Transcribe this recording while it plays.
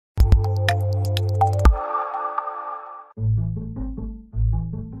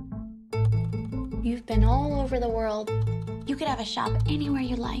been all over the world. You could have a shop anywhere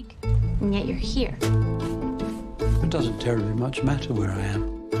you like, and yet you're here. It doesn't terribly much matter where I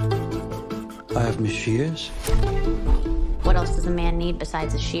am. I have my shears. What else does a man need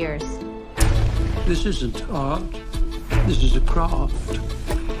besides his shears? This isn't art. This is a craft.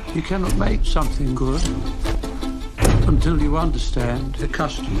 You cannot make something good until you understand the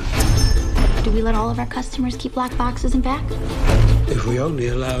customer. Do we let all of our customers keep black boxes and back? If we only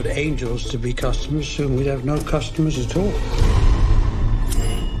allowed angels to be customers, soon we'd have no customers at all.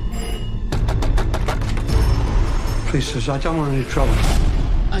 Please, sir, I don't want any trouble.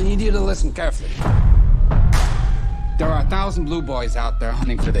 I need you to listen carefully. There are 1,000 blue boys out there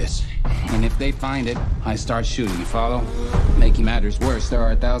hunting for this. And if they find it, I start shooting, you follow? Making matters worse, there are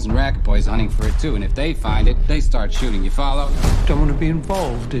 1,000 racket boys hunting for it too. And if they find it, they start shooting, you follow? Don't want to be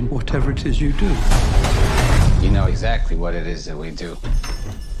involved in whatever it is you do. You know exactly what it is that we do.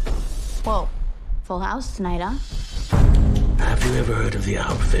 Whoa, full house tonight, huh? Have you ever heard of The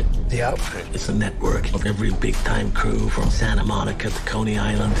Outfit? The Outfit? It's a network of every big-time crew from Santa Monica to Coney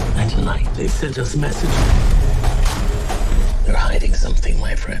Island. And tonight, they sent us a message. They're hiding something,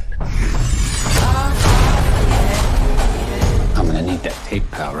 my friend. I'm gonna need that tape,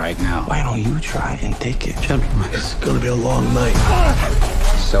 pal, right now. Why don't you try and take it? Gentlemen, It's gonna be a long night.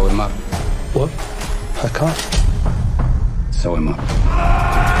 Sew him up. what? I can't. Sew him up.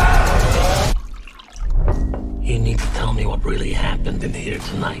 You need to tell me what really happened in here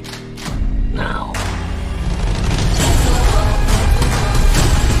tonight. Now.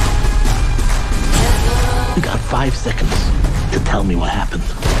 You got 5 seconds to tell me what happened.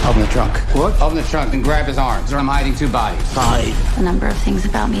 Open the trunk. What? Open the trunk and grab his arms, or I'm hiding 2 bodies. 5, A number of things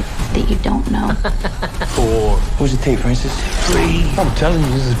about me that you don't know. 4, Where's the tape, Francis? 3. I'm telling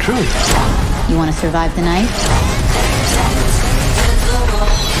you the truth. You want to survive the night?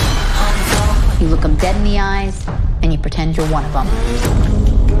 You look them dead in the eyes, and you pretend you're one of them.